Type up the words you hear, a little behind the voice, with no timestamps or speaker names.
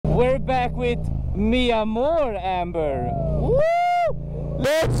We're back with Me Amor, Amber. Woo!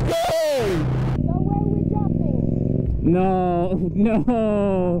 Let's go! So where are we dropping? No.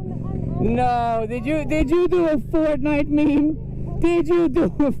 Did you do a Fortnite meme? Did you do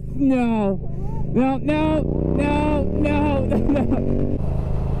a no? Oh my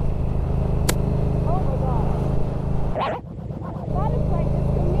god. That is like this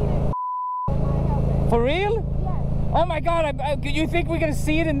comedic on my helmet. For real? Yes. Oh my god, you think we're gonna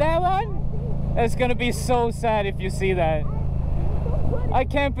see it in that one? It's gonna be so sad if you see that. I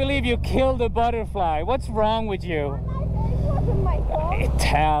can't believe you killed a butterfly. What's wrong with you? It wasn't my fault.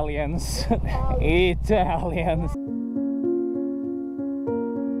 Italians. Italians.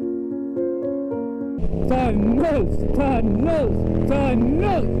 Tunnels.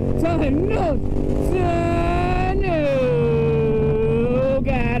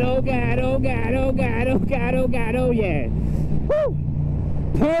 Oh, yeah. Woo.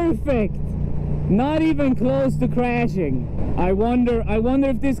 Perfect. Not even close to crashing. I wonder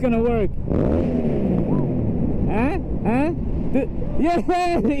if this is gonna work. Huh?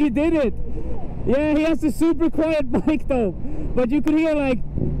 Yeah, he did it. Yeah, he has a super quiet bike though. But you could hear like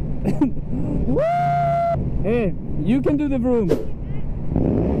woo! Hey, you can do the vroom.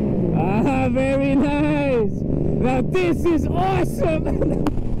 Ah, very nice. Now this is awesome.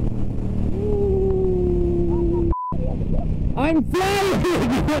 I'm flying.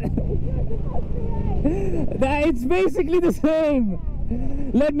 It's basically the same.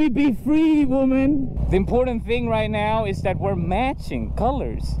 Let me be free, woman. The important thing right now is that we're matching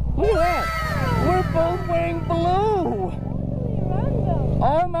colors. Look at that. We're both wearing blue.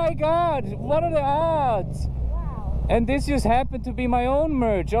 Oh my god, what are the odds? Wow. And this just happened to be my own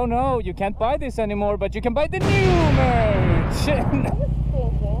merch. Oh no, you can't buy this anymore, but you can buy the new merch. I was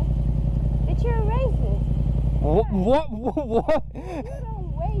thinking, did you erase it? What? You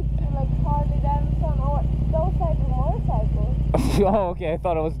don't wait to like Harley Davidson or those type of motorcycles. Oh, okay, I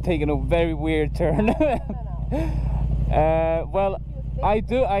thought I was taking a very weird turn. No. Well, I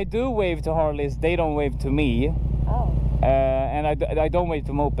do wave to Harleys. They don't wave to me. Oh. And I don't wave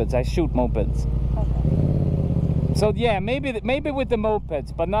to mopeds. I shoot mopeds. Okay. So yeah, maybe with the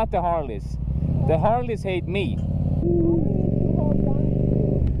mopeds, but not the Harleys. The Harleys hate me.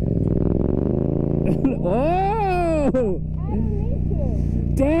 Oh!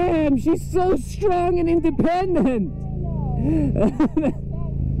 Damn, she's so strong and independent.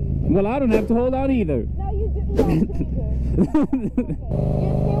 Well, I don't have to hold on either. No, you do. No, you do. You still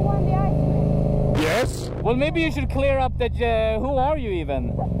want the ice cream? Yes. Well, maybe you should clear up that. Who are you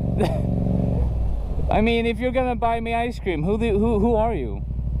even? I mean, if you're gonna buy me ice cream, who are you?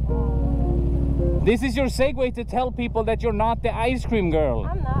 This is your segue to tell people that you're not the ice cream girl.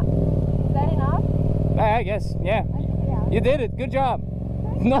 I'm not. Is that enough? I guess, yeah. Yeah. You did it. Good job.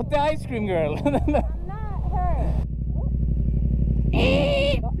 Not the ice cream girl. I'm not her.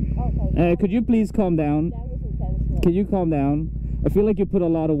 Okay. Could you please calm down? That was intentional. Can you calm down? I feel like you put a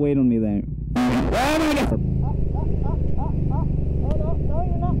lot of weight on me there. Oh, no,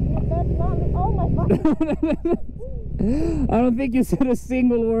 you're not. That's not me. Oh my god. I don't think you said a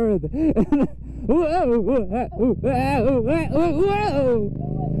single word.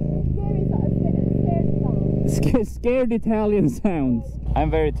 Scared Italian sounds. I'm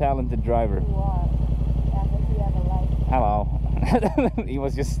a very talented driver. You are. Yeah, but you have a life. Hello. He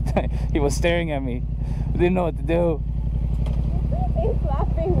was staring at me. Didn't know what to do. He's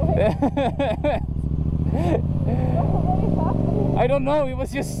laughing. What is happening? I don't know, he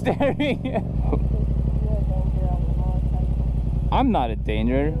was just staring. You're a danger on the motorcycle. I'm not a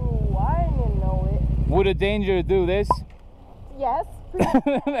danger. You are and you know it. Would a danger do this? Yes.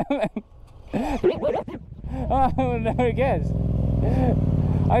 Oh, never guessed.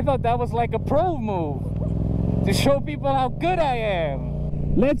 I thought that was like a pro move to show people how good I am.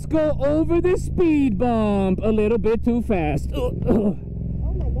 Let's go over the speed bump a little bit too fast. Oh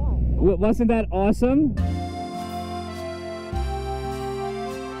my god. Wasn't that awesome?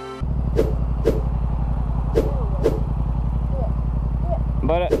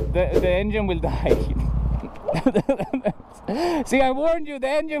 But the engine will die. See, I warned you, the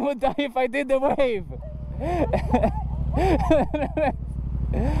engine would die if I did the wave. It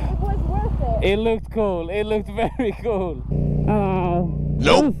was worth it. It looked cool. It looked very cool. Oh.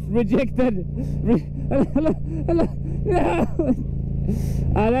 Nope. Rejected.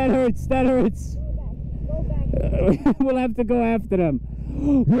 No. That hurts. That hurts. Go back. We'll have to go after them.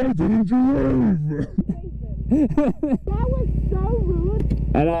 Why didn't you wave? That was so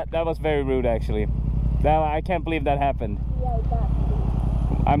rude. That was very rude, actually. I can't believe that happened. Yeah, exactly.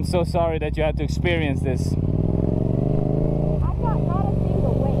 I'm so sorry that you had to experience this. I got not a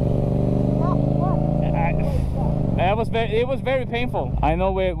single wave. It was very painful. I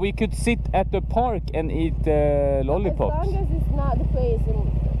know where we could sit at the park and eat lollipops. As long as it's not the place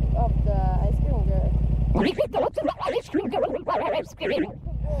of the ice cream girl.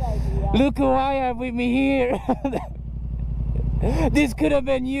 Look who I have with me here. This could have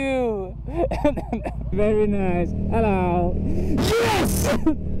been you. Very nice. Hello. Yes!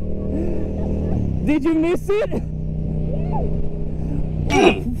 Did you miss it?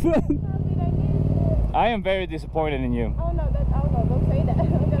 I am very disappointed in you. Oh no, don't say that.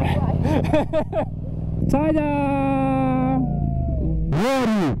 I'm gonna cry. Ta-da!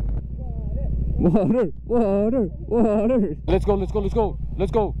 Water. Let's go.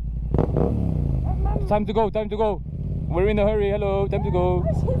 It's time to go. We're in a hurry. Hello, time to go.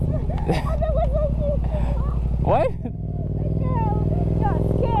 What? The girl got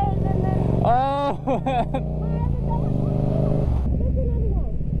scared and then... Oh!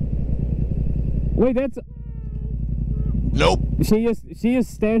 Wait, that's... Nope. She just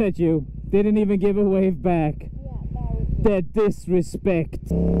stared at you. Didn't even give a wave back. Yeah, that was... That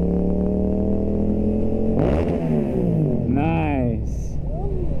disrespect. Nice.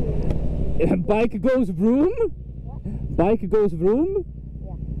 Bike goes vroom? Bike goes vroom?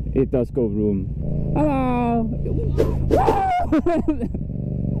 Yeah. It does go vroom. Hello!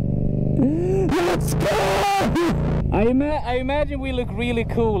 Let's go! I imagine we look really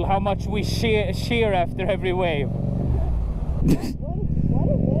cool how much we shear after every wave. What is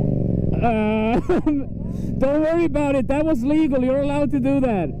it? Don't worry about it, that was legal, you're allowed to do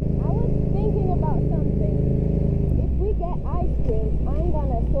that. I was thinking about something. If we get ice cream, I'm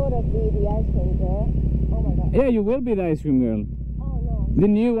gonna sort of be the ice cream girl. Oh my god. Yeah, you will be the ice cream girl. Oh no. The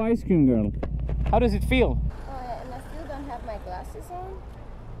new ice cream girl. How does it feel? Oh yeah, and I still don't have my glasses on.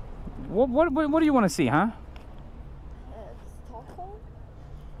 What do you want to see, huh? Stockholm?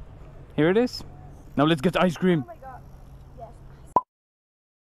 Here it is. Now let's get ice cream. Oh my god. Yes.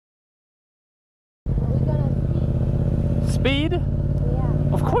 Are we gonna speed? Speed?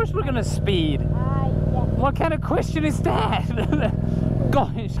 Yeah. Of course we're gonna speed. Yes. What kind of question is that?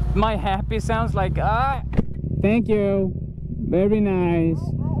 Gosh, my happy sounds like Thank you. Very nice.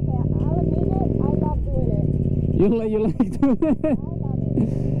 Okay, I'll admit it. I love doing it. You like doing it? I love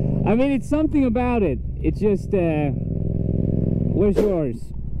it. I mean, it's something about it. It's just where's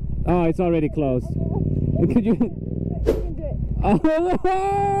yours? Oh, it's already closed. Could you?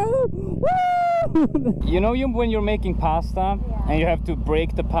 You know, when you're making pasta and you have to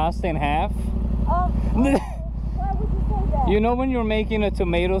break the pasta in half. Why would you say that? You know when you're making a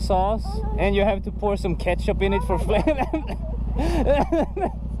tomato sauce and you have to pour some ketchup in it for flavor.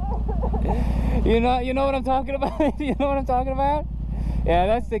 You know what I'm talking about? You know what I'm talking about? Yeah,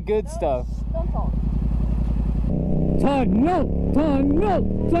 that's the good stuff. Don't talk. Tunnel.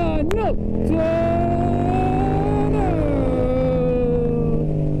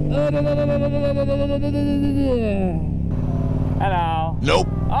 Hello. Nope.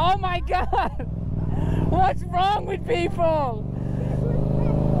 Oh my god! What's wrong with people?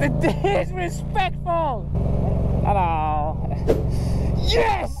 The disrespectful. Hello.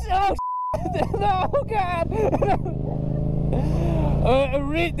 Yes! Oh no, god!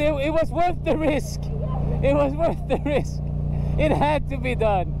 It was worth the risk. It was worth the risk. It had to be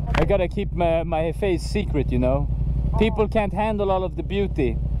done. I gotta keep my face secret, you know. People can't handle all of the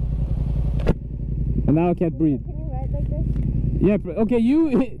beauty. And now I can't breathe. Can you ride like this? Yeah, okay,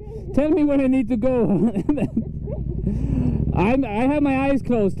 you tell me when I need to go. I have my eyes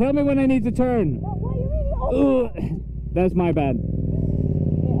closed. Tell me when I need to turn. Why you really That's my bad.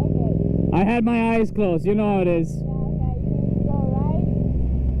 Okay. I had my eyes closed. You know how it is. Yeah, okay. You go right.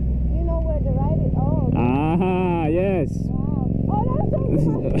 You know where the right is. Oh. Okay. Aha, yes. Wow. Oh, that's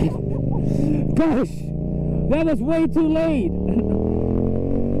so Gosh, that was way too late.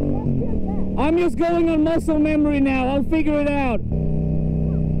 I'm just going on muscle memory now. I'll figure it out.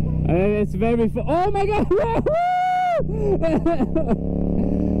 It's very fun. Oh my god!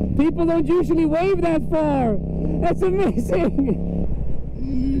 People don't usually wave that far. That's amazing.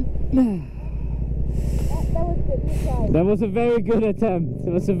 That was good. Good try. That was a very good attempt.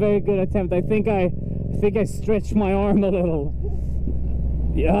 It was a very good attempt. I think I stretched my arm a little.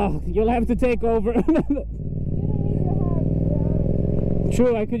 Yeah, you'll have to take over. You don't need to have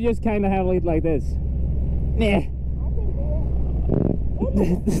True, I could just kind of have it like this. Nah. I can do it.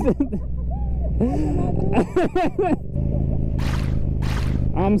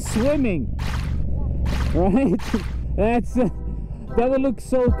 I'm swimming, right? That would look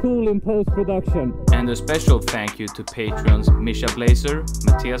so cool in post-production. And a special thank you to patrons Misha Blazer,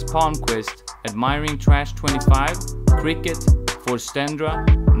 Matthias Palmqvist, Admiring Trash 25, Cricket, Forstendra,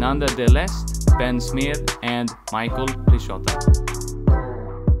 Nanda Delest, Ben Smed and Michael. Please shout out.